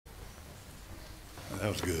That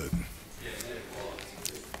was good.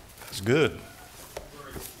 That's good.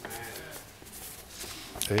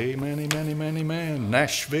 Amen, amen, amen, amen.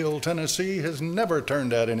 Nashville, Tennessee has never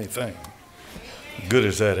turned out anything good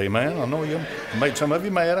as that, amen. I know you made some of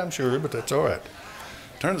you mad, I'm sure, but that's all right.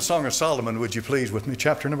 Turn to the Song of Solomon, would you please, with me,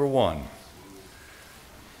 chapter number 1.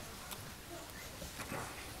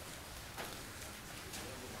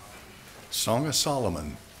 Song of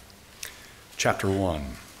Solomon, chapter 1.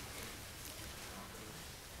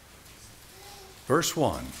 Verse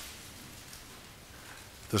 1.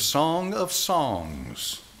 The Song of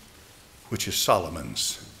Songs, which is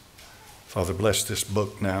Solomon's. Father, bless this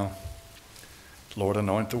book now. Lord,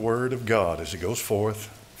 anoint the word of God as it goes forth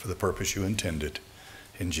for the purpose you intended.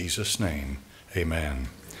 In Jesus' name, amen.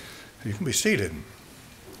 You can be seated.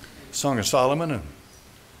 Song of Solomon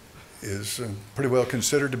is pretty well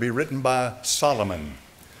considered to be written by Solomon.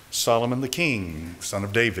 Solomon the king, son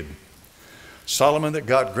of David. Solomon that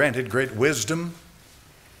God granted great wisdom,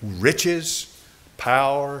 riches,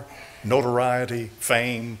 power, notoriety,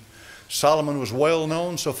 fame. Solomon was well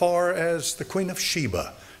known so far as the Queen of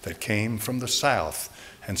Sheba that came from the south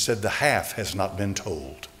and said the half has not been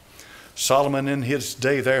told. Solomon in his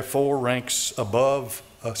day therefore ranks above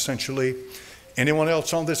essentially anyone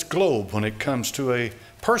else on this globe when it comes to a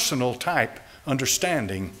personal type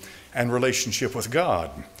understanding and relationship with God.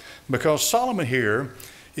 Because Solomon here,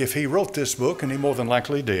 if he wrote this book, and he more than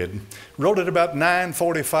likely did, wrote it about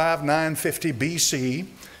 945, 950 BC,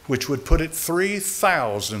 which would put it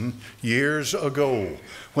 3,000 years ago.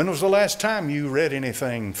 When was the last time you read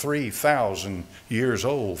anything 3,000 years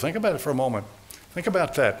old? Think about it for a moment. Think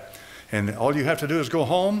about that. And all you have to do is go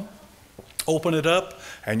home, open it up,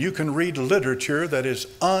 and you can read literature that is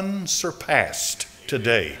unsurpassed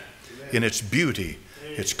today in its beauty,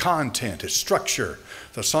 its content, its structure.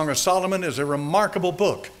 The Song of Solomon is a remarkable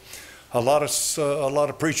book. A lot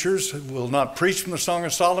of preachers will not preach from the Song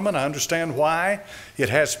of Solomon. I understand why. It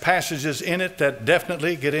has passages in it that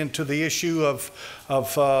definitely get into the issue of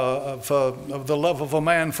the love of a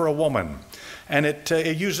man for a woman. And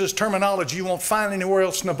it uses terminology you won't find anywhere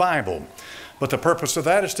else in the Bible. But the purpose of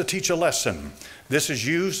that is to teach a lesson. This is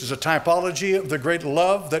used as a typology of the great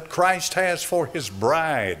love that Christ has for his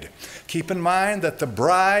bride. Keep in mind that the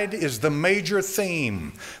bride is the major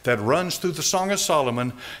theme that runs through the Song of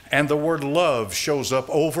Solomon, and the word love shows up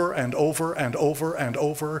over and over and over and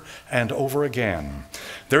over and over again.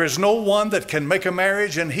 There is no one that can make a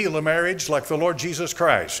marriage and heal a marriage like the Lord Jesus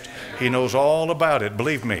Christ. He knows all about it,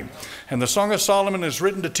 believe me. And the Song of Solomon is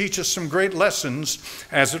written to teach us some great lessons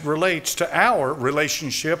as it relates to our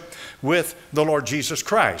relationship with the Lord Jesus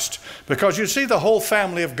Christ. Because you see, the whole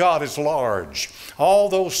family of God is large. All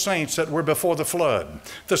those saints that were before the flood,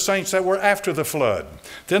 the saints that were after the flood,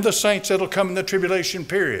 then the saints that will come in the tribulation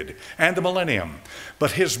period and the millennium.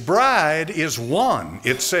 But his bride is one,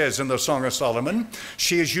 it says in the Song of Solomon.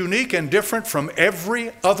 She is unique and different from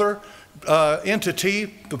every other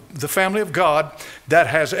entity, the family of God, that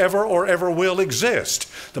has ever or ever will exist.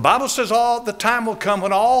 The Bible says the time will come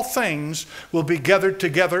when all things will be gathered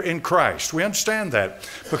together in Christ. We understand that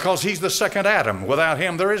because he's the second Adam. Without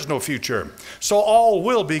him, there is no future. So all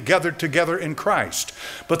will be gathered together in Christ.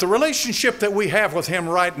 But the relationship that we have with him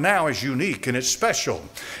right now is unique and it's special.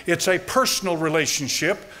 It's a personal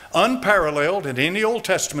relationship, unparalleled in any Old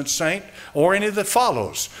Testament saint or any that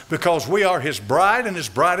follows, because we are his bride and his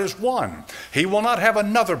bride is one. He will not have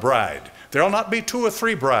another bride. There will not be 2 or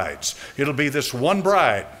 3 brides. It'll be this one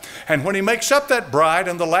bride. And when he makes up that bride,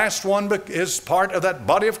 and the last one is part of that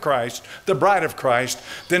body of Christ, the bride of Christ,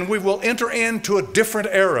 then we will enter into a different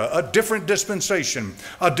era, a different dispensation,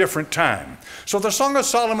 a different time. So the Song of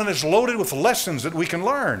Solomon is loaded with lessons that we can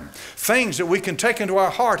learn, things that we can take into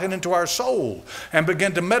our heart and into our soul and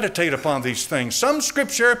begin to meditate upon these things. Some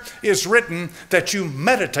scripture is written that you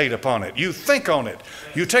meditate upon it, you think on it,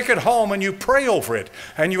 you take it home and you pray over it,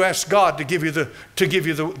 and you ask God to give you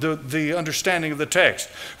the understanding of the text.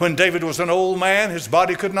 When David was an old man, his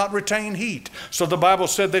body could not retain heat. So the Bible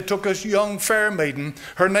said they took a young fair maiden.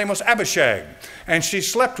 Her name was Abishag. And she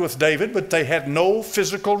slept with David, but they had no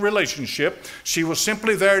physical relationship. She was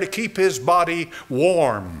simply there to keep his body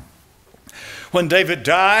warm. When David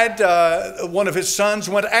died, one of his sons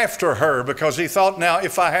went after her because he thought, now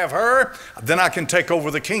if I have her, then I can take over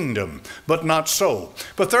the kingdom. But not so.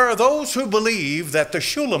 But there are those who believe that the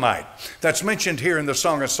Shulamite that's mentioned here in the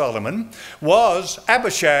Song of Solomon was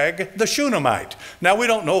Abishag the Shunammite. Now we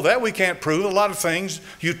don't know that. We can't prove a lot of things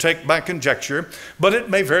you take by conjecture. But it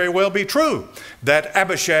may very well be true that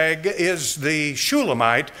Abishag is the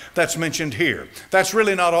Shulamite that's mentioned here. That's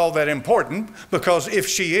really not all that important, because if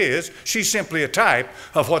she is, she's simply simply a type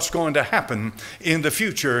of what's going to happen in the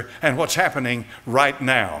future and what's happening right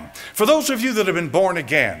now. For those of you that have been born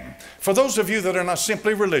again, for those of you that are not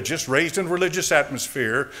simply religious, raised in religious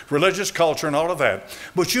atmosphere, religious culture and all of that,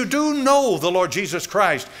 but you do know the Lord Jesus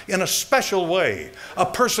Christ in a special way, a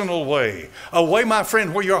personal way, a way, my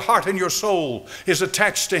friend, where your heart and your soul is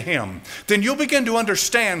attached to Him, then you'll begin to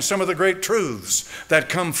understand some of the great truths that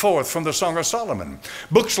come forth from the Song of Solomon.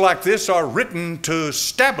 Books like this are written to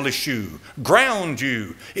establish you, ground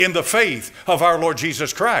you in the faith of our Lord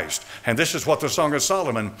Jesus Christ. And this is what the Song of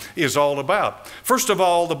Solomon is all about. First of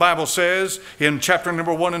all, the Bible says in chapter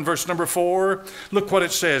number 1 and verse number 4, look what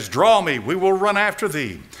it says, "Draw me, we will run after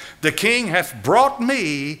thee. The king hath brought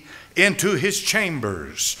me into his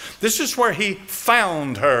chambers." This is where he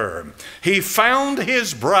found her. He found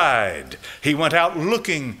his bride. He went out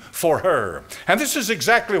looking for her. And this is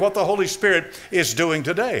exactly what the Holy Spirit is doing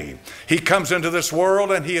today. He comes into this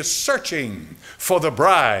world and he is searching for the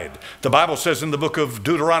bride. The Bible says in the book of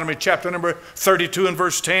Deuteronomy chapter number 32 and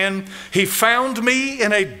verse 10, "He found me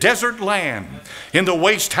in a desert land, in the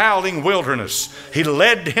waste howling wilderness. He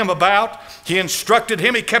led him about, he instructed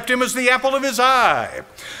him, he kept him as the apple of his eye.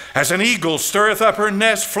 As an eagle stirreth up her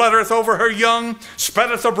nest, fluttereth over her young,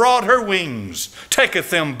 spreadeth abroad her wings, taketh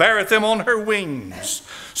them, beareth them on her wings.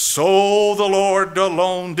 So the Lord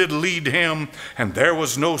alone did lead him, and there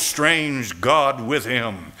was no strange God with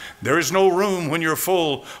him." There is no room when you're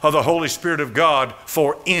full of the Holy Spirit of God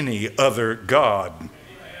for any other God.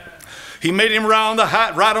 He made him ride on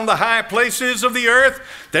the high places of the earth,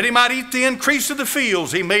 that he might eat the increase of the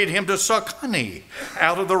fields. He made him to suck honey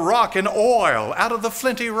out of the rock and oil, out of the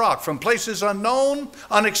flinty rock. From places unknown,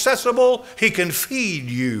 inaccessible, he can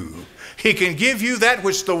feed you. He can give you that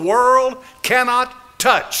which the world cannot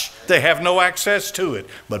touch. They have no access to it.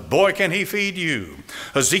 But boy, can he feed you.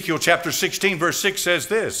 Ezekiel chapter 16 verse 6 says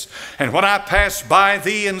this, "And when I passed by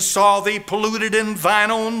thee and saw thee polluted in thine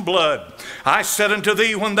own blood, I said unto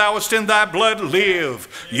thee when thou wast in thy blood, live.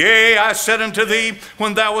 Yea, I said unto thee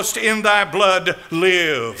when thou wast in thy blood,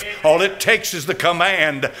 live." All it takes is the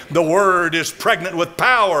command. The word is pregnant with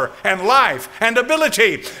power and life and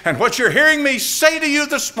ability. And what you're hearing me say to you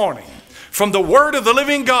this morning from the word of the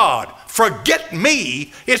living God, forget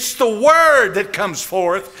me, it's the word that comes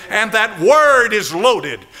forth, and that word is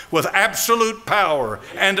loaded with absolute power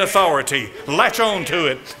and authority. Latch on to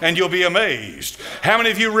it and you'll be amazed. How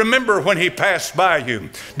many of you remember when he passed by you?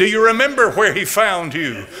 Do you remember where he found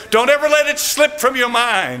you? Don't ever let it slip from your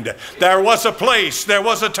mind. There was a place, there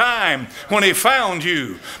was a time when he found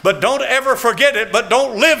you, but don't ever forget it, but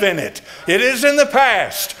don't live in it. It is in the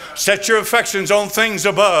past. Set your affections on things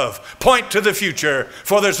above. Point to the future,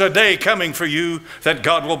 for there's a day coming for you that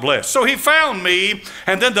God will bless. So he found me,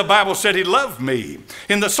 and then the Bible said he loved me.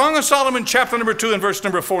 In the Song of Solomon chapter number 2 and verse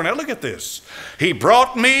number 4, now look at this. "He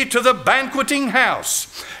brought me to the banqueting house,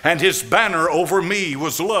 and his banner over me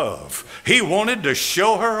was love." He wanted to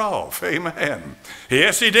show her off. Amen.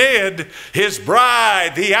 Yes, he did. His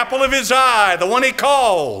bride, the apple of his eye, the one he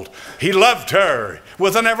called. He loved her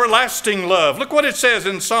with an everlasting love. Look what it says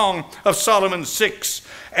in Song of Solomon 6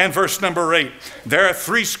 and verse number 8. "There are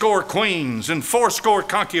 80 queens and 80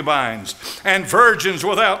 concubines and virgins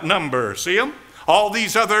without number." See them? All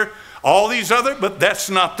these other, but that's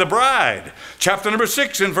not the bride. Chapter number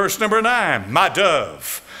 6 and verse number 9. "My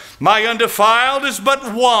dove, my undefiled is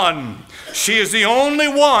but one. She is the only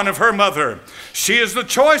one of her mother. She is the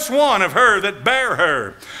choice one of her that bare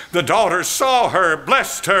her. The daughters saw her,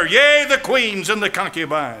 blessed her, yea, the queens and the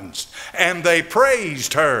concubines, and they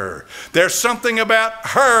praised her." There's something about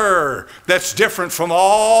her that's different from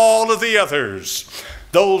all of the others.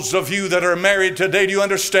 Those of you that are married today, do you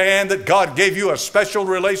understand that God gave you a special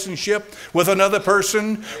relationship with another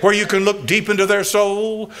person where you can look deep into their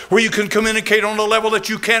soul, where you can communicate on a level that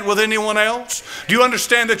you can't with anyone else? Do you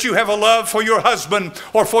understand that you have a love for your husband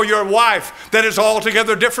or for your wife that is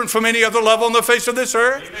altogether different from any other love on the face of this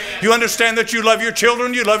earth? Amen. You understand that you love your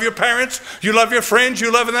children, you love your parents, you love your friends,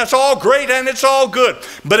 you love, and that's all great and it's all good.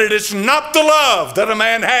 But it is not the love that a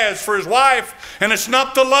man has for his wife, and it's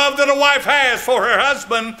not the love that a wife has for her husband.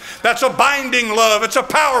 That's a binding love. It's a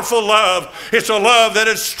powerful love. It's a love that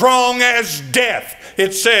is strong as death.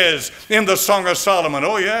 It says in the Song of Solomon,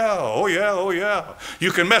 oh yeah, oh yeah, oh yeah.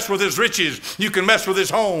 You can mess with his riches. You can mess with his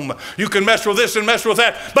home. You can mess with this and mess with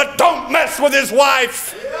that. But don't mess with his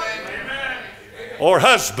wife or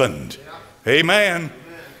husband. Amen.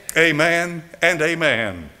 Amen and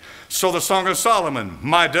amen. So the Song of Solomon,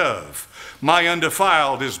 "My dove, my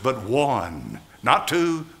undefiled is but one." Not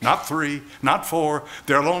 2, not 3, not 4.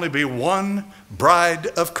 There'll only be one bride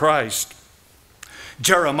of Christ.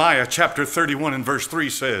 Jeremiah chapter 31 and verse 3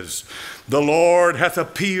 says, the Lord hath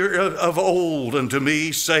appeared of old unto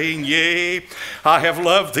me, saying, yea, I have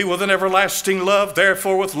loved thee with an everlasting love,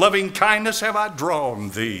 therefore with loving kindness have I drawn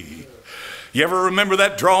thee. You ever remember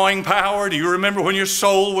that drawing power? Do you remember when your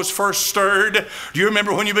soul was first stirred? Do you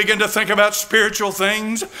remember when you began to think about spiritual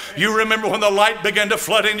things? You remember when the light began to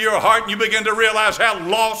flood into your heart and you began to realize how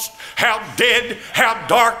lost, how dead, how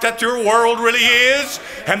dark that your world really is?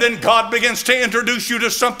 And then God begins to introduce you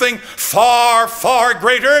to something far, far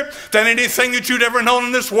greater than anything that you'd ever known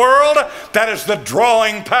in this world. That is the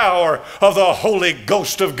drawing power of the Holy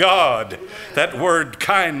Ghost of God. That word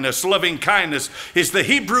kindness, loving kindness, is the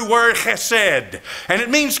Hebrew word chesed. And it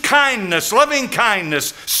means kindness, loving kindness,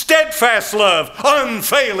 steadfast love,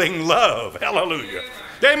 unfailing love. Hallelujah.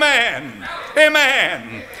 Amen.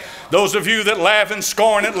 Amen. Those of you that laugh and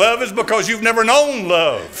scorn at love is because you've never known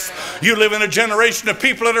love. You live in a generation of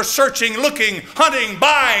people that are searching, looking, hunting,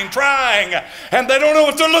 buying, trying, and they don't know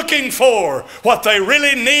what they're looking for. What they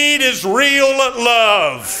really need is real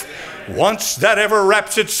love. Once that ever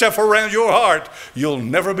wraps itself around your heart, you'll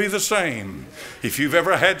never be the same. If you've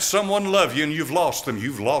ever had someone love you and you've lost them,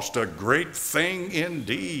 you've lost a great thing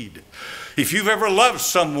indeed. If you've ever loved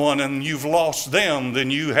someone and you've lost them, then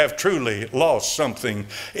you have truly lost something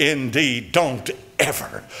indeed. Don't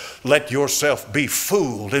ever let yourself be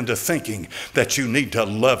fooled into thinking that you need to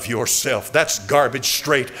love yourself. That's garbage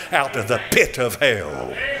straight out of the pit of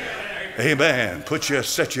hell. Amen.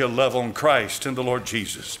 Set your love on Christ and the Lord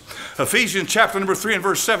Jesus. Ephesians chapter number 3 and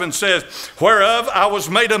verse 7 says, whereof I was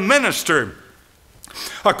made a minister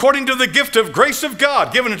according to the gift of grace of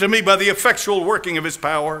God, given unto me by the effectual working of his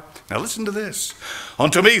power. Now listen to this.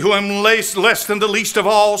 Unto me, who am less than the least of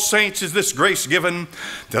all saints, is this grace given,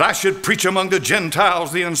 that I should preach among the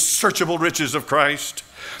Gentiles the unsearchable riches of Christ,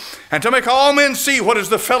 and to make all men see what is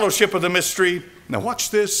the fellowship of the mystery. Now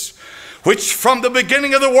watch this. Which from the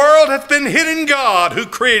beginning of the world hath been hid in God, who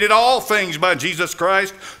created all things by Jesus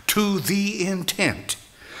Christ, to the intent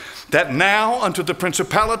that now unto the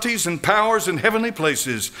principalities and powers in heavenly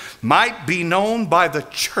places might be known by the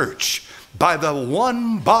church, by the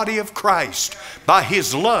one body of Christ, by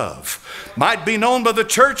his love, might be known by the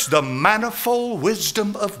church the manifold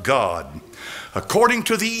wisdom of God, according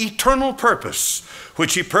to the eternal purpose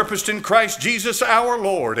which he purposed in Christ Jesus our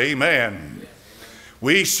Lord. Amen.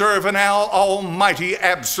 We serve an almighty,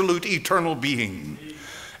 absolute, eternal being.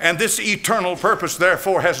 And this eternal purpose,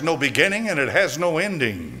 therefore, has no beginning and it has no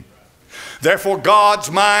ending. Therefore, God's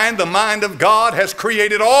mind, the mind of God, has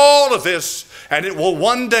created all of this, and it will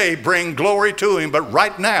one day bring glory to him. But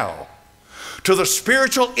right now, to the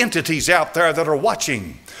spiritual entities out there that are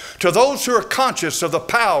watching, to those who are conscious of the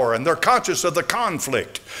power and they're conscious of the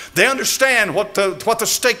conflict, they understand what the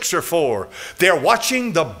stakes are for. They're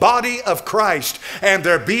watching the body of Christ and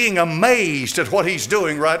they're being amazed at what he's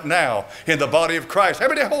doing right now in the body of Christ. How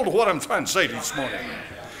many hold what I'm trying to say this morning?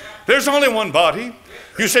 There's only one body.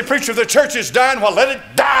 You say, preacher, the church is dying. Well, let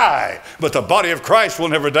it die. But the body of Christ will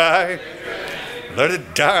never die. Let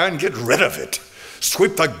it die and get rid of it.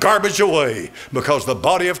 Sweep the garbage away, because the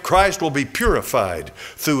body of Christ will be purified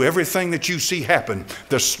through everything that you see happen.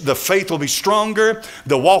 The faith will be stronger,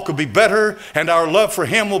 the walk will be better, and our love for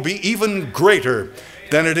him will be even greater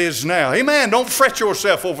than it is now. Amen. Don't fret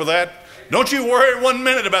yourself over that. Don't you worry 1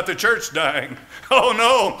 minute about the church dying. Oh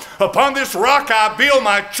no, upon this rock I build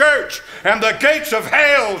my church, and the gates of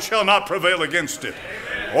hell shall not prevail against it.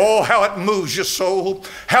 Oh, how it moves your soul,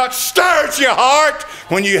 how it stirs your heart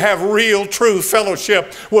when you have real, true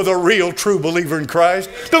fellowship with a real, true believer in Christ.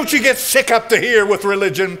 Don't you get sick up to here with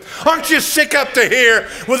religion? Aren't you sick up to here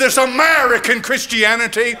with this American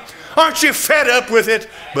Christianity? Aren't you fed up with it?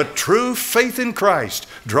 But true faith in Christ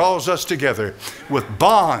draws us together with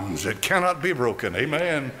bonds that cannot be broken.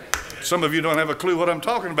 Amen. Some of you don't have a clue what I'm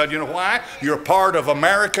talking about. You know why? You're part of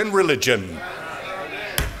American religion.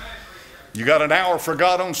 You got an hour for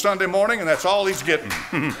God on Sunday morning, and that's all he's getting.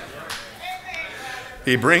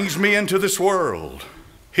 He brings me into this world,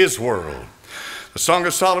 his world. The Song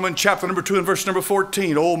of Solomon, chapter number 2 and verse number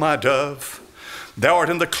 14. O my dove, thou art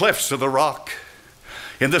in the clefts of the rock,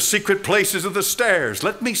 in the secret places of the stairs.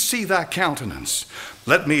 Let me see thy countenance.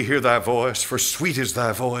 Let me hear thy voice, for sweet is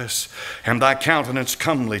thy voice, and thy countenance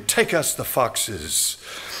comely. Take us the foxes,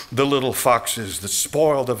 the little foxes that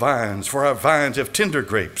spoil the vines, for our vines have tender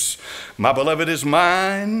grapes. My beloved is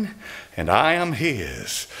mine, and I am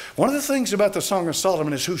his. One of the things about the Song of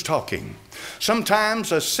Solomon is who's talking.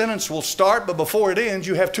 Sometimes a sentence will start, but before it ends,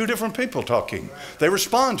 you have two different people talking. They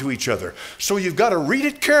respond to each other. So you've got to read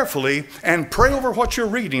it carefully and pray over what you're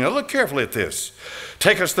reading. Now look carefully at this.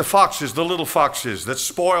 Take us the foxes, the little foxes that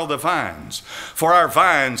spoil the vines, for our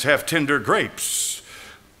vines have tender grapes.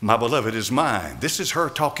 My beloved is mine. This is her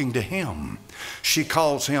talking to him. She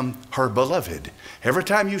calls him her beloved. Every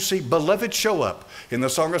time you see beloved show up in the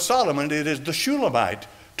Song of Solomon, it is the Shulamite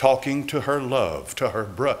talking to her love, to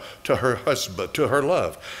her husband, to her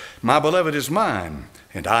love. My beloved is mine,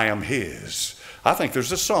 and I am his. I think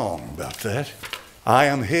there's a song about that. I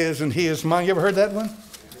am his, and he is mine. You ever heard that one?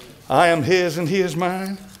 I am his, and he is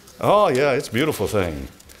mine. Oh, yeah, it's a beautiful thing.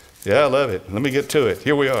 Yeah, I love it. Let me get to it.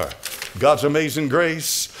 Here we are. God's amazing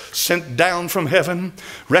grace sent down from heaven,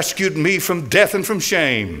 rescued me from death and from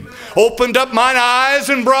shame, opened up mine eyes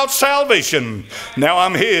and brought salvation. Now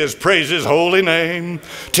I'm his, praise his holy name.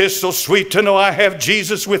 'Tis so sweet to know I have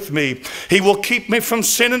Jesus with me. He will keep me from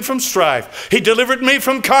sin and from strife. He delivered me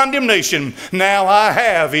from condemnation. Now I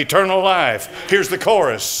have eternal life. Here's the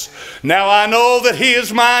chorus. Now I know that he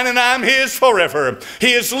is mine and I'm his forever.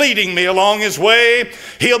 He is leading me along his way.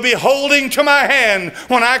 He'll be holding to my hand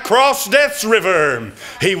when I cross death's river.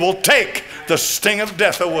 He will take the sting of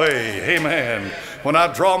death away. Amen. When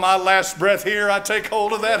I draw my last breath here, I take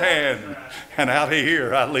hold of that hand, and out of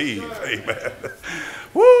here I leave. Amen.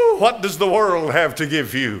 Woo, what does the world have to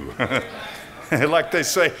give you? Like they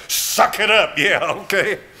say, suck it up. Yeah,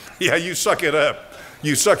 okay. Yeah, you suck it up.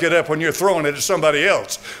 You suck it up when you're throwing it at somebody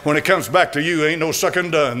else. When it comes back to you, ain't no sucking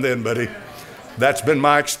done then, buddy. That's been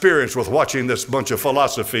my experience with watching this bunch of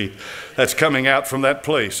philosophy that's coming out from that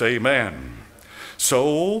place. Amen.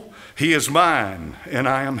 So he is mine and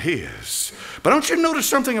I am his. But don't you notice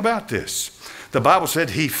something about this? The Bible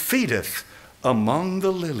said he feedeth among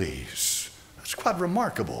the lilies. That's quite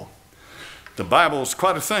remarkable. The Bible's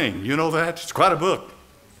quite a thing. You know that? It's quite a book.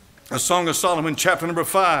 A Song of Solomon, chapter number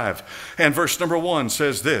 5 and verse number 1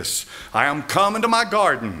 says this. I am come into my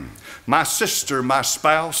garden, my sister, my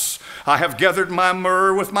spouse. I have gathered my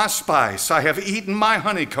myrrh with my spice. I have eaten my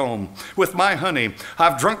honeycomb with my honey.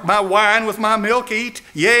 I've drunk my wine with my milk. Eat,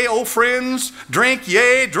 yea, O friends, drink,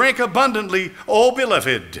 yea, drink abundantly, O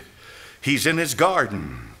beloved. He's in his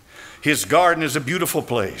garden. His garden is a beautiful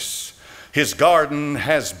place. His garden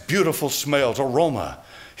has beautiful smells, aroma.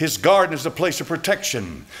 His garden is a place of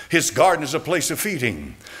protection. His garden is a place of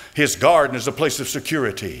feeding. His garden is a place of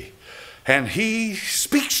security. And he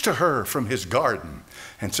speaks to her from his garden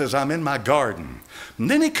and says, I'm in my garden. And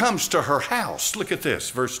then he comes to her house. Look at this,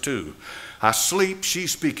 verse 2. I sleep,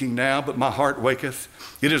 she's speaking now, but my heart waketh.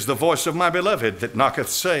 It is the voice of my beloved that knocketh,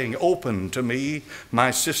 saying, open to me,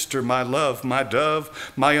 my sister, my love, my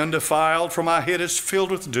dove, my undefiled, for my head is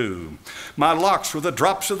filled with dew. My locks were the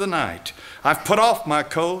drops of the night. I've put off my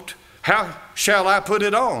coat. How shall I put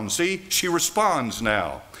it on? See, she responds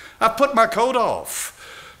now. I've put my coat off.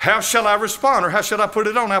 How shall I respond, or how shall I put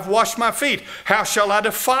it on? I've washed my feet. How shall I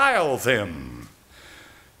defile them?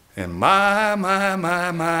 And my,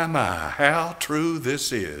 how true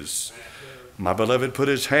this is. My beloved put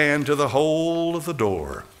his hand to the hole of the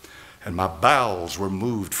door, and my bowels were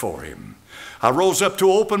moved for him. I rose up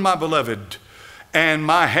to open my beloved, and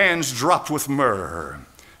my hands dropped with myrrh,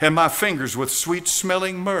 and my fingers with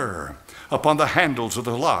sweet-smelling myrrh upon the handles of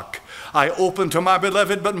the lock. I opened to my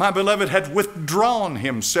beloved, but my beloved had withdrawn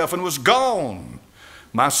himself and was gone.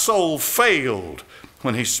 My soul failed.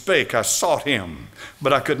 When he spake, I sought him,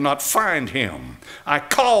 but I could not find him. I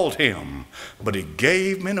called him, but he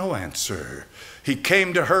gave me no answer. He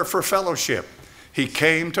came to her for fellowship. He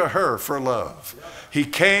came to her for love. He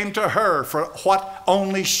came to her for what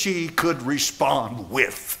only she could respond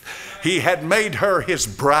with. He had made her his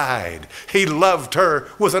bride. He loved her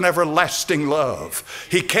with an everlasting love.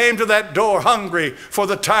 He came to that door hungry for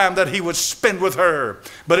the time that he would spend with her.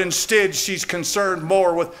 But instead, she's concerned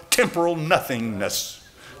more with temporal nothingness.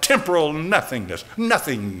 Temporal nothingness.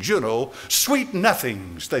 Nothings, you know, sweet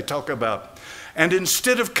nothings they talk about. And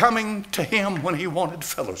instead of coming to him when he wanted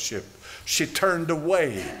fellowship, she turned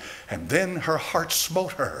away, and then her heart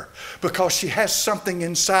smote her because she has something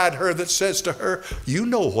inside her that says to her, you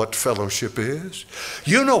know what fellowship is.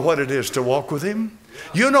 You know what it is to walk with him.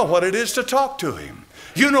 You know what it is to talk to him.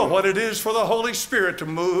 You know what it is for the Holy Spirit to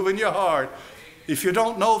move in your heart. If you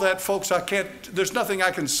don't know that, folks, there's nothing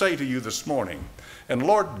I can say to you this morning. And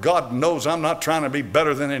Lord God knows I'm not trying to be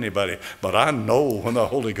better than anybody, but I know when the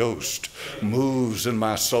Holy Ghost moves in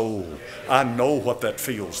my soul. I know what that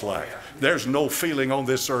feels like. There's no feeling on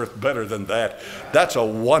this earth better than that. That's a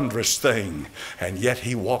wondrous thing. And yet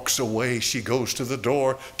he walks away. She goes to the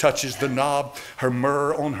door, touches the knob, her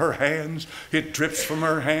myrrh on her hands. It drips from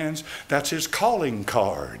her hands. That's his calling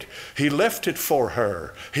card. He left it for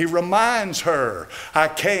her. He reminds her, I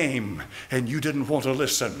came and you didn't want to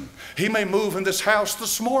listen. He may move in this house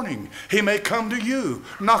this morning. He may come to you,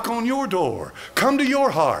 knock on your door, come to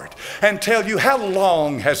your heart and tell you, how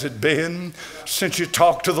long has it been since you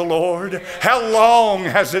talked to the Lord? How long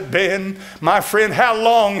has it been? My friend, how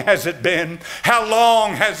long has it been? How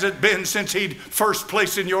long has it been since He'd first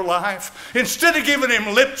place in your life? Instead of giving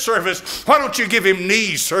Him lip service, why don't you give Him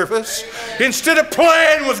knee service? Instead of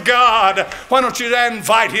playing with God, why don't you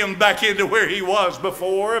invite Him back into where He was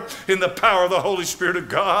before in the power of the Holy Spirit of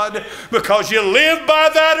God? Because you live by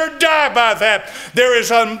that or die by that. There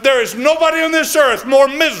is nobody on this earth more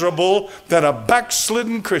miserable than a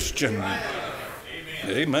backslidden Christian.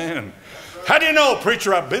 Amen. How do you know,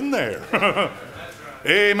 preacher? I've been there.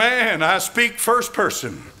 Amen. I speak first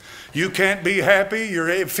person. You can't be happy.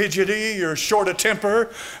 You're fidgety. You're short of temper.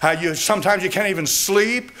 Sometimes you can't even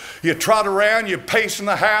sleep. You trot around. You pace in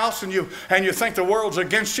the house, and you think the world's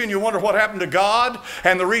against you, and you wonder what happened to God.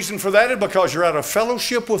 And the reason for that is because you're out of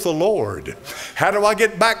fellowship with the Lord. How do I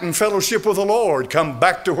get back in fellowship with the Lord? Come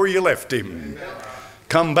back to where you left Him.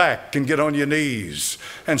 Come back and get on your knees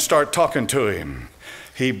and start talking to Him.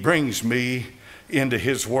 He brings me into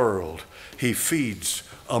His world. He feeds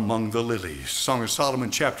among the lilies. Song of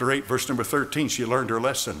Solomon chapter 8 verse number 13. She learned her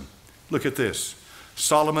lesson. Look at this.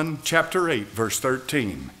 Solomon chapter 8 verse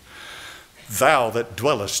 13. Thou that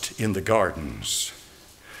dwellest in the gardens,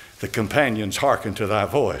 the companions hearken to thy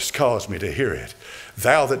voice, cause me to hear it.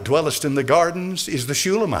 Thou that dwellest in the gardens is the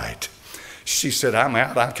Shulamite. She said, I'm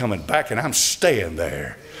out, I'm coming back, and I'm staying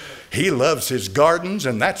there. He loves his gardens,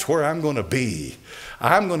 and that's where I'm going to be.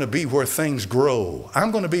 I'm going to be where things grow. I'm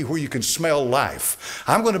going to be where you can smell life.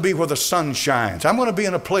 I'm going to be where the sun shines. I'm going to be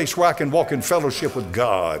in a place where I can walk in fellowship with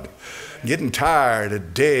God. Getting tired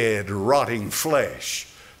of dead, rotting flesh.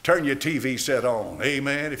 Turn your TV set on.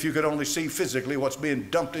 Amen. If you could only see physically what's being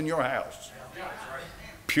dumped in your house.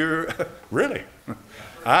 Pure, really?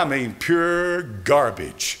 I mean pure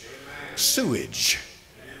garbage. Sewage.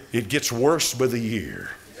 It gets worse by the year.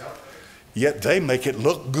 Yet they make it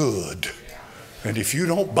look good. And if you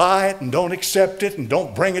don't buy it and don't accept it and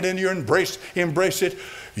don't bring it in your embrace it,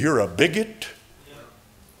 you're a bigot.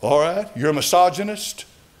 All right? You're a misogynist.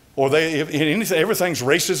 Or everything's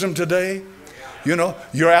racism today. You know,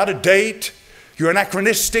 you're out of date. You're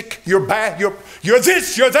anachronistic. You're bad. You're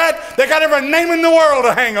this, you're that. They got every name in the world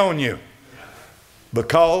to hang on you.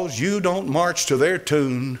 Because you don't march to their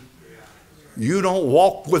tune. You don't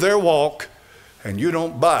walk with their walk. And you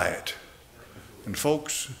don't buy it. And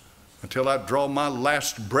folks, until I draw my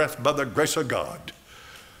last breath by the grace of God,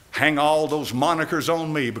 hang all those monikers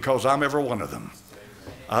on me because I'm every one of them.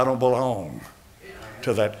 I don't belong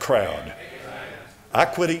to that crowd. I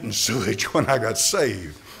quit eating sewage when I got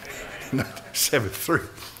saved. 73.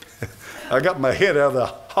 I got my head out of the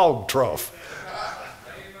hog trough.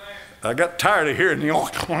 I got tired of hearing the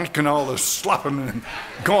oink and all the slopping and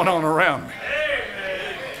going on around me.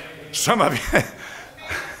 Some of you,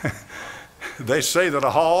 they say that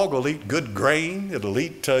a hog will eat good grain, it'll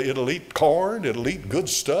eat corn, it'll eat good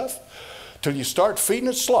stuff, till you start feeding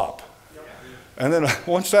it slop. And then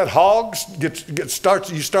once that hog you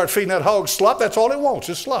start feeding that hog slop, that's all it wants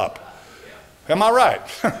is slop. Am I right?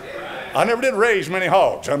 I never did raise many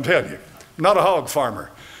hogs, I'm telling you. I'm not a hog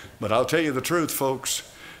farmer. But I'll tell you the truth, folks.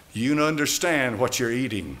 You understand what you're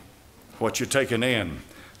eating, what you're taking in,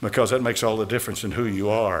 because that makes all the difference in who you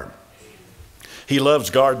are. He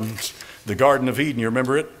loves gardens. The Garden of Eden, you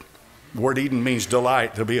remember it? The word Eden means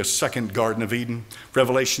delight. There'll be a second Garden of Eden.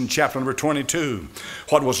 Revelation chapter number 22.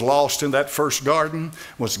 What was lost in that first garden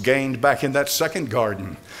was gained back in that second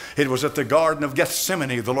garden. It was at the Garden of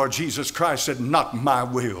Gethsemane. The Lord Jesus Christ said, not my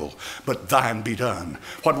will, but thine be done.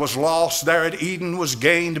 What was lost there at Eden was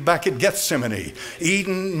gained back at Gethsemane.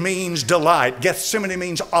 Eden means delight. Gethsemane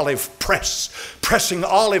means olive press. Pressing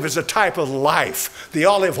olive is a type of life. The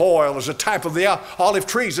olive oil is a type of the olive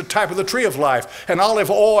tree, is a type of the tree of life. And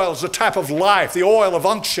olive oil is a type of life, the oil of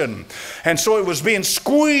unction. And so it was being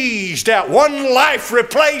squeezed out. One life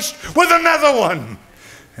replaced with another one.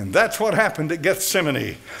 And that's what happened at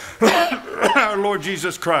Gethsemane. Our Lord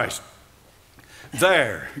Jesus Christ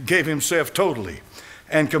there gave himself totally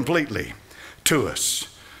and completely to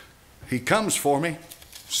us. He comes for me.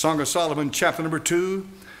 Song of Solomon chapter number 2.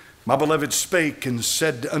 My beloved spake and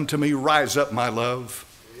said unto me, rise up, my love,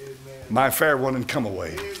 my fair one, and come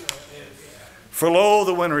away. For lo,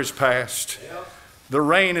 the winter is past. The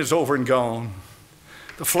rain is over and gone.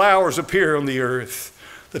 The flowers appear on the earth.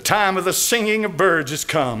 The time of the singing of birds is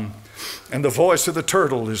come. And the voice of the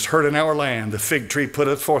turtle is heard in our land. The fig tree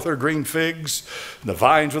putteth forth her green figs. The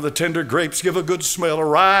vines with the tender grapes give a good smell.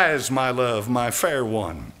 Arise, my love, my fair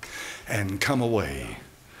one, and come away.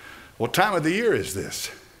 What time of the year is this?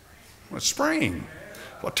 Well, it's spring.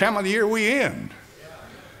 What time of the year are we in?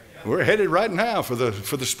 We're headed right now for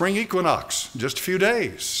the spring equinox. Just a few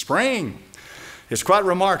days. Spring. It's quite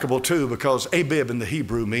remarkable, too, because Abib in the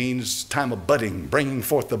Hebrew means time of budding, bringing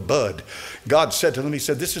forth the bud. God said to them, he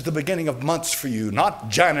said, this is the beginning of months for you, not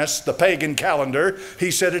Janus, the pagan calendar.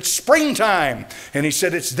 He said, it's springtime. And he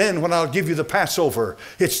said, it's then when I'll give you the Passover.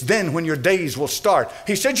 It's then when your days will start.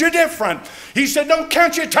 He said, you're different. He said, don't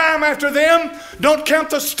count your time after them. Don't count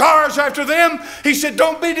the stars after them. He said,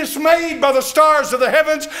 don't be dismayed by the stars of the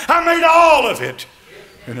heavens. I made all of it.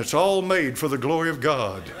 And it's all made for the glory of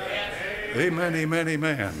God. Amen, amen,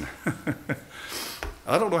 amen.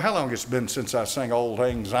 I don't know how long it's been since I sang Old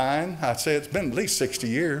Lang Syne. I'd say it's been at least 60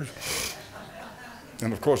 years.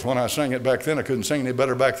 And of course, when I sang it back then, I couldn't sing any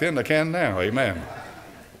better back then than I can now. Amen.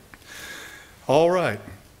 All right.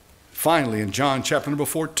 Finally, in John chapter number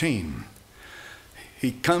 14,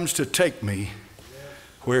 he comes to take me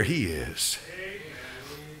where he is.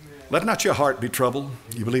 Let not your heart be troubled.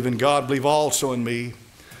 You believe in God, believe also in me.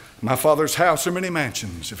 My Father's house are many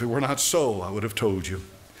mansions. If it were not so, I would have told you.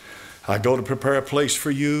 I go to prepare a place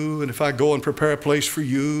for you, and if I go and prepare a place for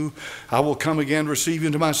you, I will come again, receive you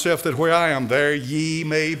into myself, that where I am, there ye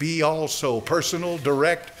may be also. Personal,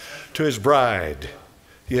 direct to his bride.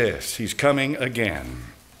 Yes, he's coming again.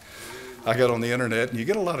 I got on the internet, and you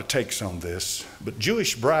get a lot of takes on this, but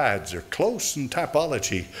Jewish brides are close in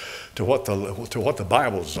typology to what the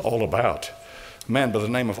Bible's all about. A man by the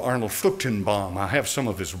name of Arnold Fruchtenbaum. I have some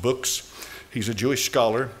of his books. He's a Jewish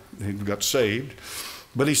scholar. He got saved.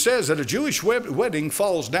 But he says that a Jewish wedding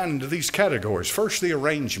falls down into these categories. First, the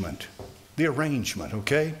arrangement. The arrangement,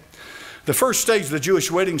 okay? The first stage of the Jewish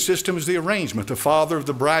wedding system is the arrangement. The father of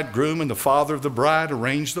the bridegroom and the father of the bride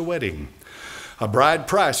arrange the wedding. A bride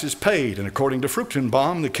price is paid. And according to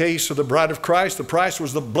Fruchtenbaum, in the case of the bride of Christ, the price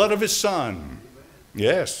was the blood of his son.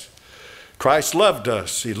 Yes. Christ loved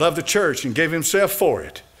us. He loved the church and gave himself for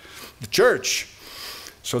it. The church.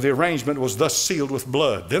 So the arrangement was thus sealed with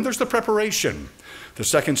blood. Then there's the preparation. The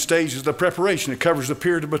second stage is the preparation. It covers the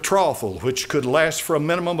period of betrothal, which could last for a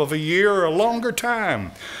minimum of a year or a longer time.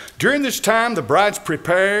 During this time, the bride's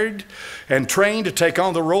prepared and trained to take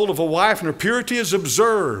on the role of a wife, and her purity is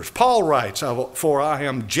observed. Paul writes, for I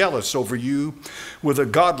am jealous over you with a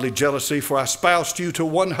godly jealousy, for I espoused you to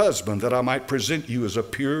one husband, that I might present you as a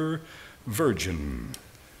pure virgin,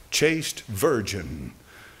 chaste virgin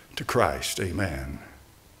to Christ. Amen.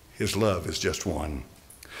 His love is just one.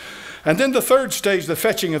 And then the third stage, the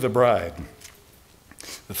fetching of the bride.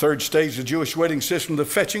 The third stage of the Jewish wedding system, the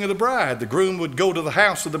fetching of the bride. The groom would go to the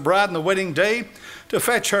house of the bride on the wedding day to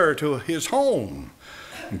fetch her to his home.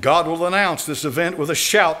 And God will announce this event with a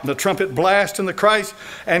shout and a trumpet blast,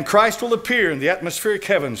 and Christ will appear in the atmospheric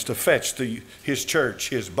heavens to fetch his church,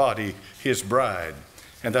 his body, his bride.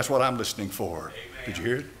 And that's what I'm listening for. Amen. Did you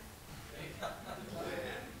hear it?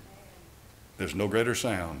 There's no greater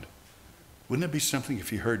sound. Wouldn't it be something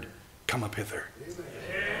if you heard, come up hither?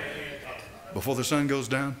 Before the sun goes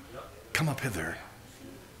down, come up hither.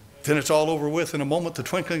 Then it's all over with in a moment, the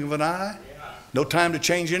twinkling of an eye. No time to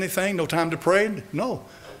change anything, no time to pray. No.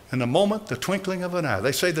 In a moment, the twinkling of an eye.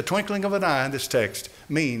 They say the twinkling of an eye in this text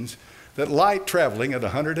means that light traveling at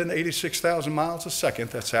 186,000 miles a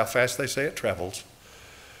second, that's how fast they say it travels,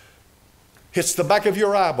 hits the back of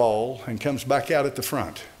your eyeball and comes back out at the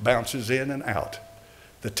front, bounces in and out.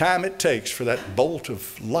 The time it takes for that bolt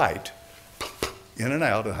of light in and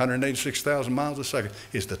out, 186,000 miles a second,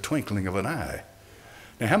 is the twinkling of an eye.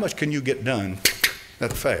 Now, how much can you get done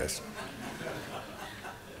that fast?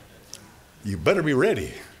 You better be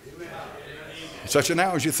ready. Such an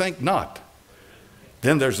hour as you think not.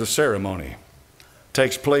 Then there's the ceremony.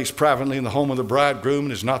 Takes place privately in the home of the bridegroom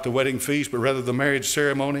and is not the wedding feast, but rather the marriage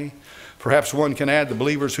ceremony. Perhaps one can add the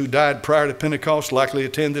believers who died prior to Pentecost likely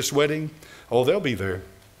attend this wedding. Oh, they'll be there.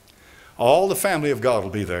 All the family of God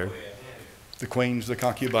will be there. The queens, the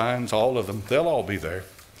concubines, all of them, they'll all be there.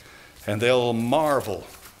 And they'll marvel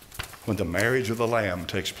when the marriage of the Lamb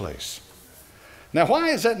takes place. Now, why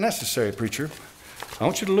is that necessary, preacher? I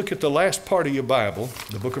want you to look at the last part of your Bible,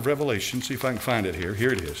 the book of Revelation. See if I can find it here.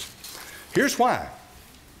 Here it is. Here's why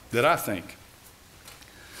that I think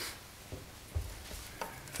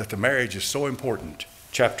that the marriage is so important.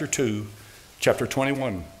 Chapter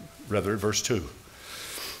 21, verse 2.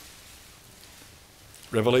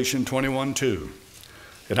 Revelation 21:2.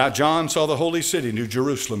 And I, John, saw the holy city, New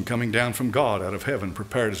Jerusalem, coming down from God out of heaven,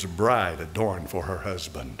 prepared as a bride adorned for her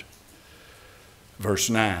husband. Verse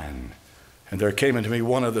 9, and there came unto me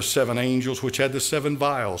one of the 7 angels which had the 7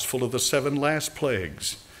 vials full of the 7 last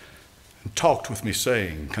plagues, and talked with me,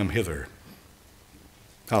 saying, Come hither.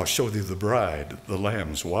 I'll show thee the bride, the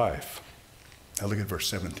Lamb's wife. Now look at verse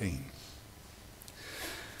 17.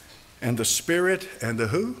 And the Spirit and the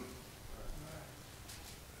who?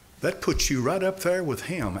 That puts you right up there with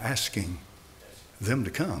him asking them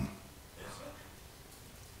to come.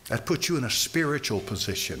 That puts you in a spiritual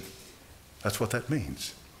position. That's what that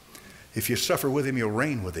means. If you suffer with him, you'll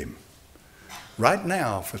reign with him. Right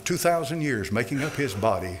now, for 2,000 years, making up his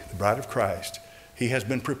body, the bride of Christ, he has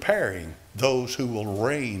been preparing those who will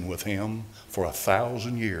reign with him for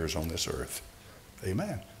 1,000 years on this earth.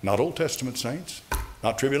 Amen. Not Old Testament saints,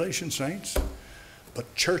 not tribulation saints,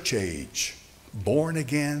 but church age, born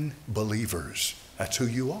again believers. That's who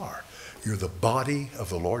you are. You're the body of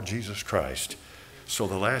the Lord Jesus Christ. So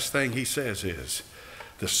the last thing he says is,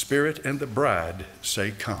 the Spirit and the bride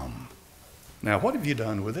say, Come. Now, what have you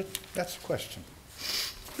done with it? That's the question.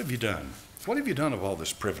 What have you done? What have you done of all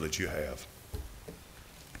this privilege you have?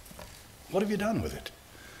 What have you done with it?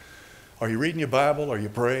 Are you reading your Bible? Are you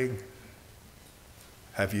praying?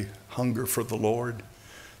 Have you hunger for the Lord?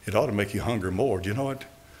 It ought to make you hunger more. Do you know what?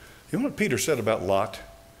 You know what Peter said about Lot?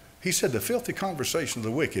 He said the filthy conversation of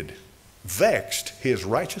the wicked vexed his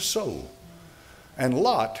righteous soul. And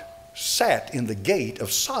Lot sat in the gate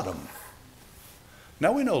of Sodom.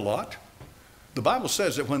 Now we know Lot. The Bible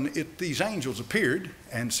says that when these angels appeared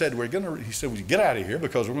and said, he said, well, get out of here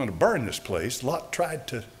because we're going to burn this place, Lot tried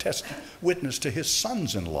to test witness to his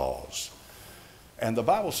sons-in-laws. And the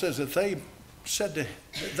Bible says that they said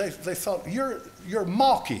they thought, you're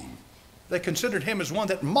mocking. They considered him as one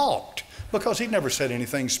that mocked because he'd never said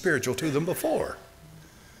anything spiritual to them before.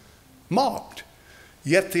 Mocked.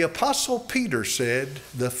 Yet the Apostle Peter said,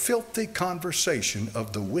 the filthy conversation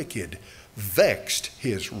of the wicked vexed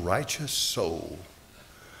his righteous soul.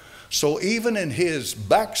 So even in his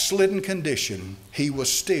backslidden condition, he was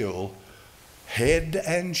still head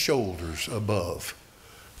and shoulders above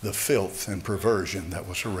the filth and perversion that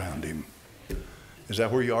was around him. Is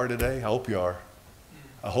that where you are today? I hope you are.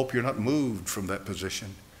 I hope you're not moved from that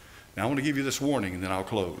position. Now I want to give you this warning and then I'll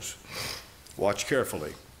close. Watch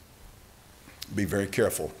carefully. Be very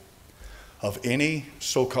careful of any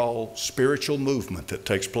so-called spiritual movement that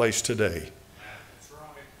takes place today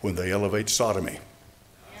when they elevate sodomy.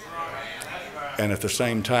 And at the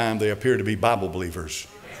same time, they appear to be Bible believers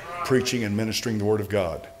preaching and ministering the Word of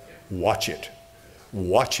God. Watch it.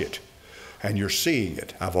 Watch it. And you're seeing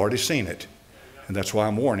it. I've already seen it. And that's why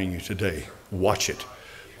I'm warning you today. Watch it.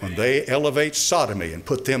 When they elevate sodomy and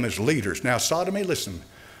put them as leaders. Now, sodomy, listen,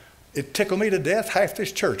 it tickled me to death. Half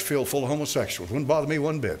this church filled full of homosexuals. Wouldn't bother me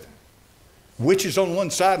one bit. Witches on one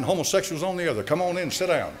side and homosexuals on the other. Come on in, sit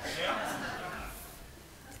down.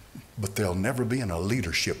 But they'll never be in a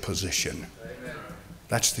leadership position.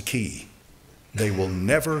 That's the key. They will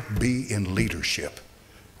never be in leadership.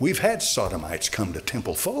 We've had sodomites come to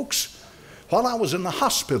temple, folks. While I was in the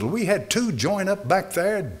hospital, we had 2 join up back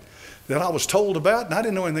there that I was told about, and I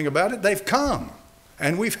didn't know anything about it. They've come.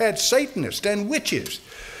 And we've had Satanists and witches.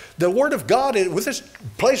 The Word of God, with this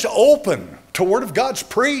place open to Word of God's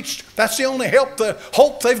preached, that's the only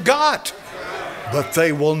hope they've got. But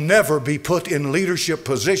they will never be put in leadership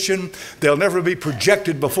position. They'll never be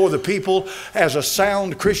projected before the people as a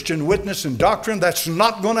sound Christian witness and doctrine. That's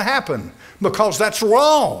not going to happen because that's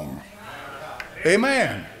wrong.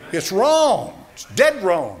 Amen. It's wrong. It's dead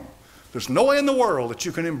wrong. There's no way in the world that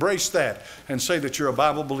you can embrace that and say that you're a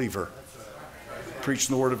Bible believer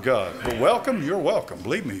preaching the Word of God. But welcome, you're welcome.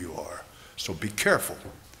 Believe me, you are. So be careful.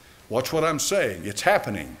 Watch what I'm saying. It's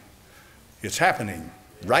happening. It's happening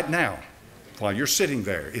right now. While you're sitting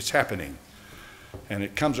there, it's happening. And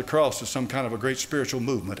it comes across as some kind of a great spiritual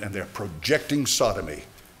movement, and they're projecting sodomy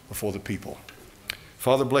before the people.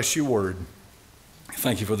 Father, bless your word.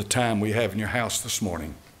 Thank you for the time we have in your house this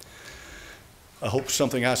morning. I hope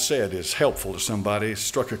something I said is helpful to somebody,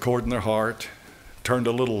 struck a chord in their heart, turned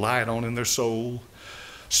a little light on in their soul,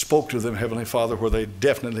 spoke to them, Heavenly Father, where they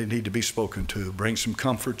definitely need to be spoken to. Bring some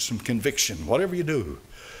comfort, some conviction, whatever you do.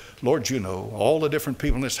 Lord, you know, all the different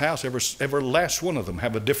people in this house, every last one of them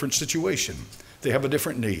have a different situation. They have a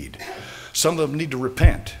different need. Some of them need to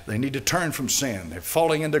repent. They need to turn from sin. They're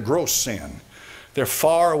falling into gross sin. They're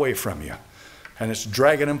far away from you, and it's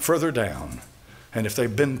dragging them further down. And if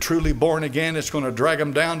they've been truly born again, it's going to drag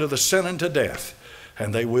them down to the sin and to death,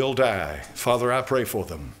 and they will die. Father, I pray for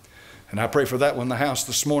them. And I pray for that one in the house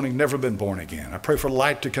this morning, never been born again. I pray for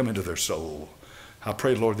light to come into their soul. I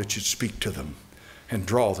pray, Lord, that you'd speak to them and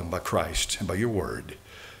draw them by Christ and by your word.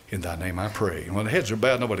 In thy name I pray. And when the heads are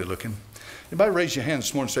bowed, nobody looking. Anybody raise your hand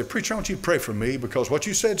this morning and say, preacher, I want you to pray for me because what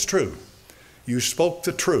you said is true. You spoke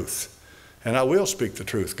the truth, and I will speak the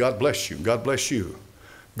truth. God bless you. God bless you.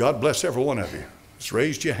 God bless every one of you. Just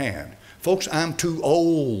raised your hand. Folks, I'm too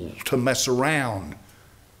old to mess around.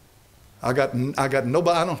 I got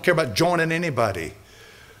nobody. I don't care about joining anybody.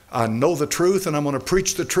 I know the truth, and I'm going to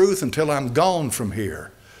preach the truth until I'm gone from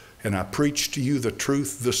here. And I preach to you the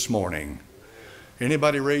truth this morning.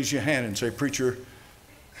 Anybody raise your hand and say, preacher,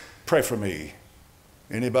 pray for me.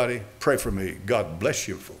 Anybody? Pray for me. God bless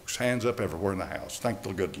you, folks. Hands up everywhere in the house. Thank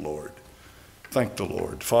the good Lord. Thank the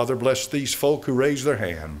Lord. Father, bless these folk who raise their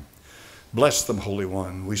hand. Bless them, Holy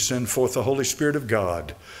One. We send forth the Holy Spirit of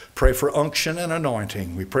God. Pray for unction and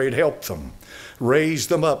anointing. We pray to help them. Raise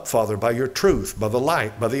them up, Father, by your truth, by the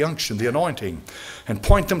light, by the unction, the anointing, and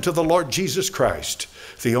point them to the Lord Jesus Christ,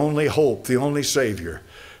 the only hope, the only Savior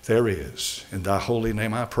there is. In thy holy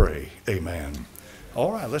name I pray. Amen.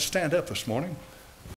 All right, let's stand up this morning.